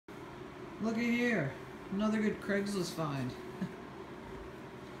Look at here. Another good Craigslist find.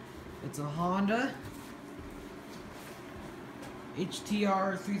 It's a Honda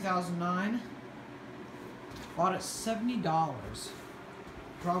HTR 3009. Bought it $70.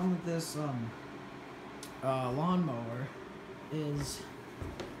 Problem with this lawnmower is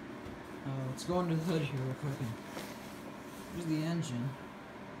let's go under the hood here real quick. Here's the engine.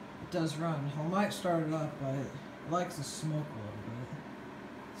 It does run. I might start it up, but it likes to smoke a little bit.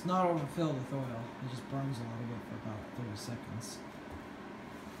 It's not overfilled with oil. It just burns a little bit for about 30 seconds.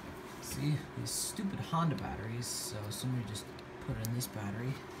 See, these stupid Honda batteries, so somebody just put in this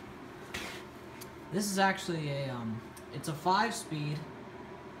battery. This is actually a, it's a 5-speed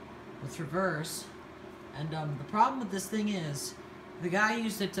with reverse, and the problem with this thing is, the guy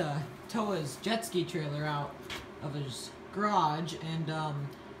used it to tow his jet ski trailer out of his garage, and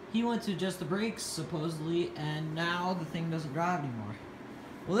he went to adjust the brakes, supposedly, and now the thing doesn't drive anymore.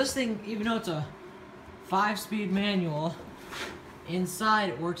 Well, this thing, even though it's a 5-speed manual, inside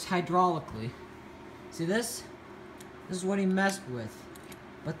it works hydraulically. See this? This is what he messed with.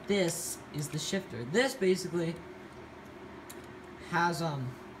 But this is the shifter. This basically has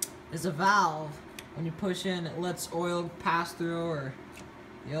is a valve. When you push in, it lets oil pass through, or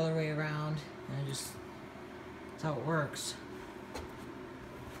the other way around, and that's how it works.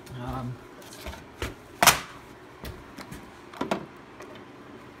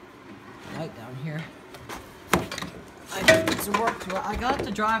 Light down here. I need some work to it. I got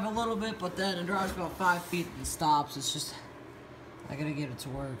to drive a little bit, but then it drives about 5 feet and stops. It's just, I gotta get it to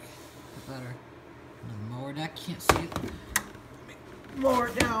work better. And the mower deck, can't see it. Lower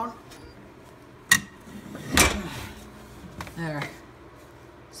it down. There.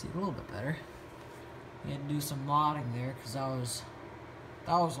 See a little bit better. We had to do some modding there because that was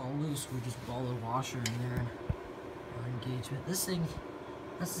all loose. We just bolted the washer in there and engagement. This thing,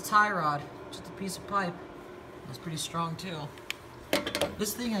 that's the tie rod, just a piece of pipe. That's pretty strong too.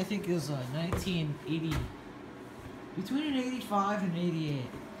 This thing I think is 1980, between an 85 and 88,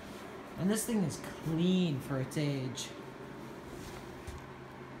 and this thing is clean for its age.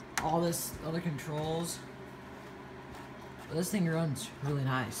 All this other controls, but this thing runs really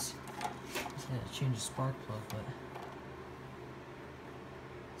nice. Just had to change the spark plug, but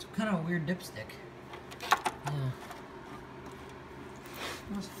it's kind of a weird dipstick. Yeah,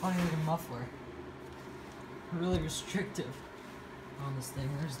 that's a funny little muffler. Really restrictive on this thing.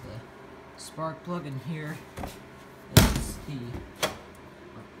 There's the spark plug, in here is the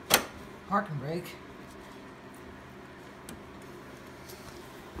parking brake.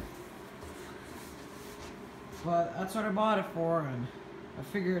 But that's what I bought it for, and I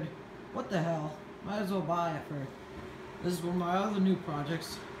figured, what the hell, might as well buy it for, this is one of my other new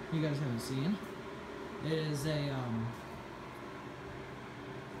projects you guys haven't seen. It is a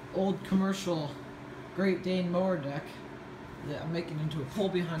old commercial Great Dane mower deck that I'm making into a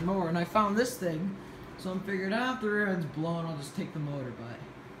pull-behind mower, and I found this thing, so I'm figuring out if the rear end's blown, I'll just take the motor. But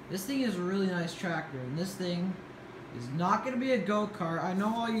this thing is a really nice tractor, and this thing is not going to be a go-kart. I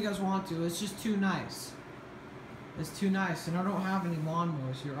know all you guys want to, it's just too nice. It's too nice, and I don't have any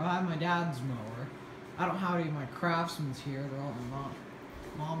lawnmowers here. I have my dad's mower. I don't have any of my Craftsman's here, they're all at my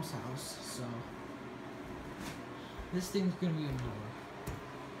mom's house, so this thing's going to be a mower.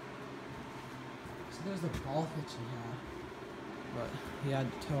 There's the ball hitch he had, but he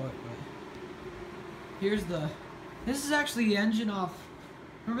had to tow it. But here's this is actually the engine off.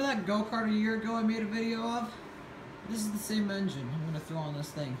 Remember that go-kart a year ago I made a video of? This is the same engine I'm gonna throw on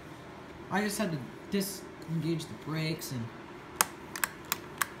this thing. I just had to disengage the brakes, and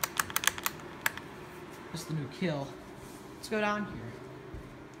just the new kill. Let's go down here.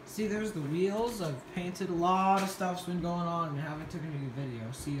 See, there's the wheels. I've painted a lot of stuff's been going on, and haven't taken any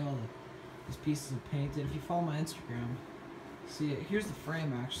video. See all these pieces of painted. If you follow my Instagram, see it. Here's the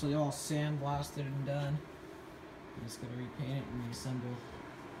frame, actually, all sandblasted and done. I'm just gonna repaint it and reassemble.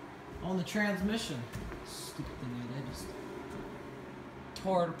 On the transmission, stupid thing I did, just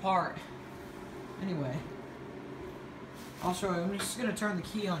tore it apart. Anyway, I'll show you. I'm just gonna turn the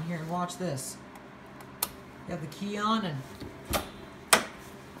key on here and watch this. You have the key on, and if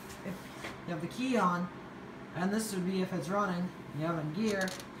you have the key on, and this would be if it's running. You have it in gear.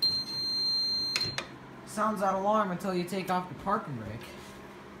 Sounds that alarm until you take off the parking brake.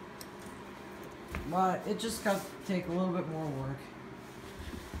 But it just got to take a little bit more work.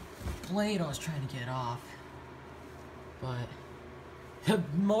 Blade I was trying to get off, but the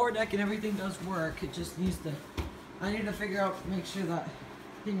mower deck and everything does work. It just needs to, I need to figure out, make sure that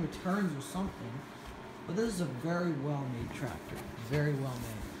thing returns or something. But this is a very well made tractor, very well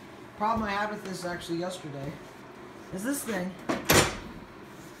made. Problem I had with this actually yesterday is this thing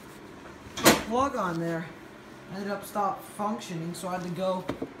plug on there ended up stopped functioning, so I had to go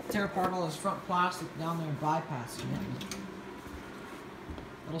tear apart all this front plastic down there and bypass it.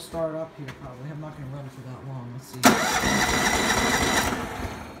 It'll start up here probably. I'm not going to run it for that long. Let's see.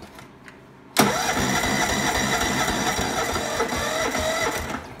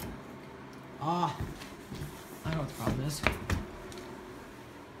 I know what the problem is.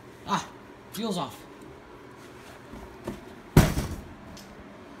 Fuel's off.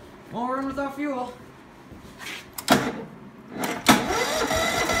 Won't run without fuel.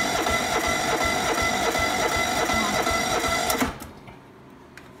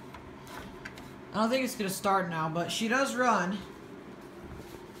 I don't think it's gonna start now, but she does run.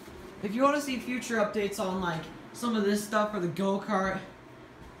 If you want to see future updates on like some of this stuff or the go-kart,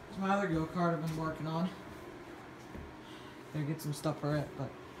 it's my other go-kart I've been working on. Gotta get some stuff for it, but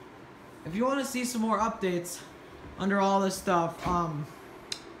if you want to see some more updates under all this stuff,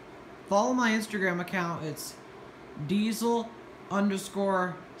 follow my Instagram account. It's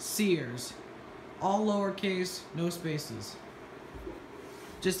Diesel_Sears. All lowercase, no spaces.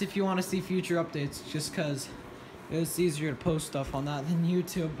 Just if you want to see future updates, just because it's easier to post stuff on that than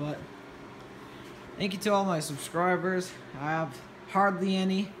YouTube. But thank you to all my subscribers. I have hardly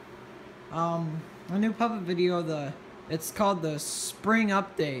any. A new puppet video, it's called the Spring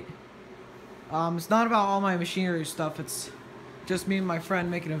Update. It's not about all my machinery stuff, it's just me and my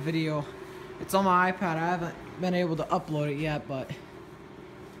friend making a video. It's on my iPad. I haven't been able to upload it yet, but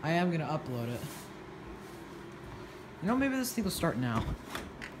I am gonna upload it. You know, maybe this thing will start now.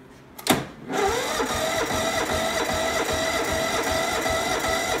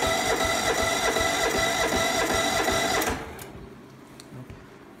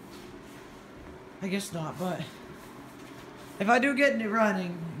 I guess not, but if I do get it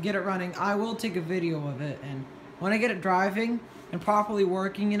running, I will take a video of it, and when I get it driving and properly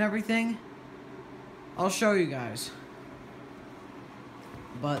working and everything, I'll show you guys.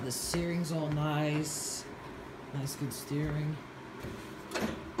 But the steering's all nice. Nice, good steering.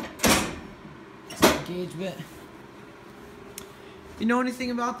 Engagement. If you know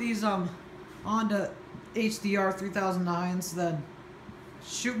anything about these Honda HDR 3009s, then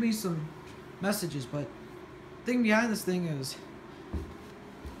shoot me some messages. But the thing behind this thing is,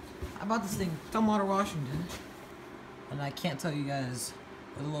 I bought this thing from Tumwater, Washington, and I can't tell you guys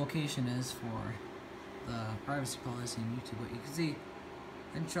where the location is for the privacy policy on YouTube, but you can see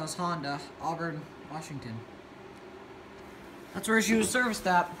Intrust Honda, Auburn, Washington. That's where she was serviced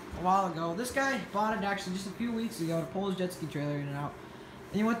at a while ago. This guy bought it actually just a few weeks ago to pull his jet ski trailer in and out.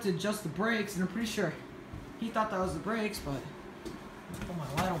 And he went to adjust the brakes, and I'm pretty sure he thought that was the brakes, but I'll put my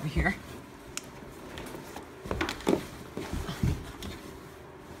light over here.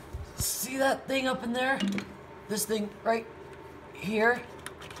 See that thing up in there? This thing right here?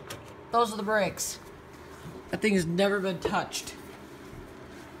 Those are the brakes. That thing has never been touched.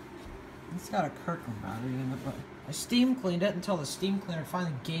 It's got a Kirkland battery in it, but I steam cleaned it until the steam cleaner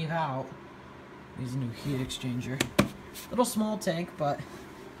finally gave out. Needs a new heat exchanger. Little small tank, but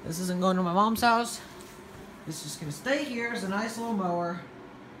this isn't going to my mom's house. This is just gonna stay here as a nice little mower.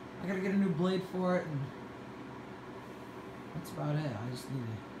 I gotta get a new blade for it, and that's about it. I just need to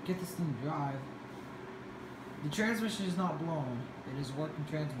get this thing to drive. The transmission is not blown. It is a working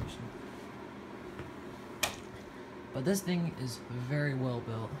transmission. But this thing is very well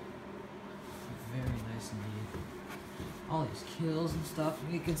built. Very nice indeed. All these kills and stuff.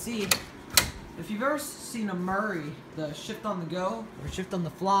 You can see, if you've ever seen a Murray, the shift on the go or shift on the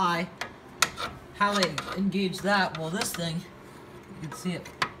fly, how they engage that. Well, this thing, you can see it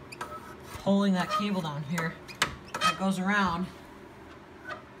pulling that cable down here. That goes around,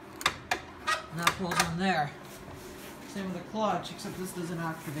 and that pulls on there. Same with the clutch, except this doesn't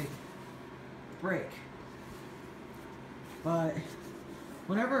activate brake. But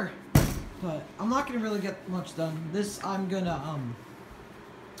I'm not gonna really get much done. This, I'm gonna,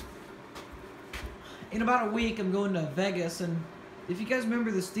 in about a week, I'm going to Vegas, and if you guys remember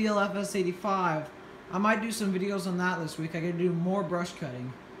the Steel FS85, I might do some videos on that this week. I gotta do more brush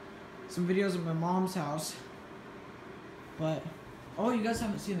cutting. Some videos at my mom's house. But, oh, you guys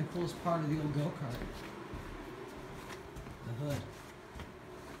haven't seen the coolest part of the old go-kart. The hood.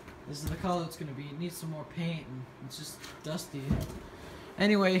 This is the color it's gonna be. It needs some more paint, and it's just dusty.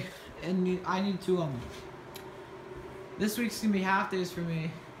 Anyway, and I need to, this week's gonna be half days for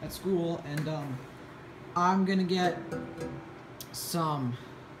me at school, and, I'm gonna get some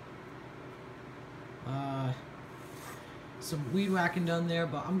weed whacking done there,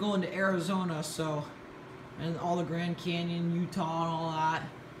 but I'm going to Arizona, so, and all the Grand Canyon, Utah, and all that.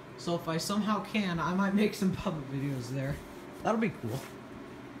 So if I somehow can, I might make some public videos there. That'll be cool.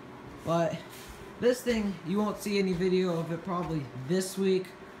 But This thing, you won't see any video of it probably this week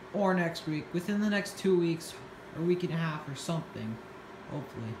or next week. Within the next 2 weeks or week and a half or something.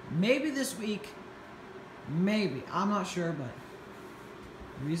 Hopefully. Maybe this week. Maybe. I'm not sure, but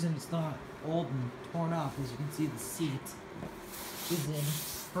the reason it's not old and torn up is you can see the seat is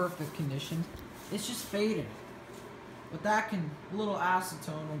in perfect condition. It's just faded. But that can, a little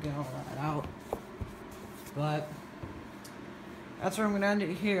acetone will get all that out. But that's where I'm going to end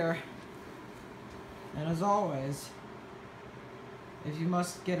it here. And as always, if you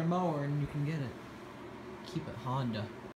must get a mower and you can get it, keep it Honda.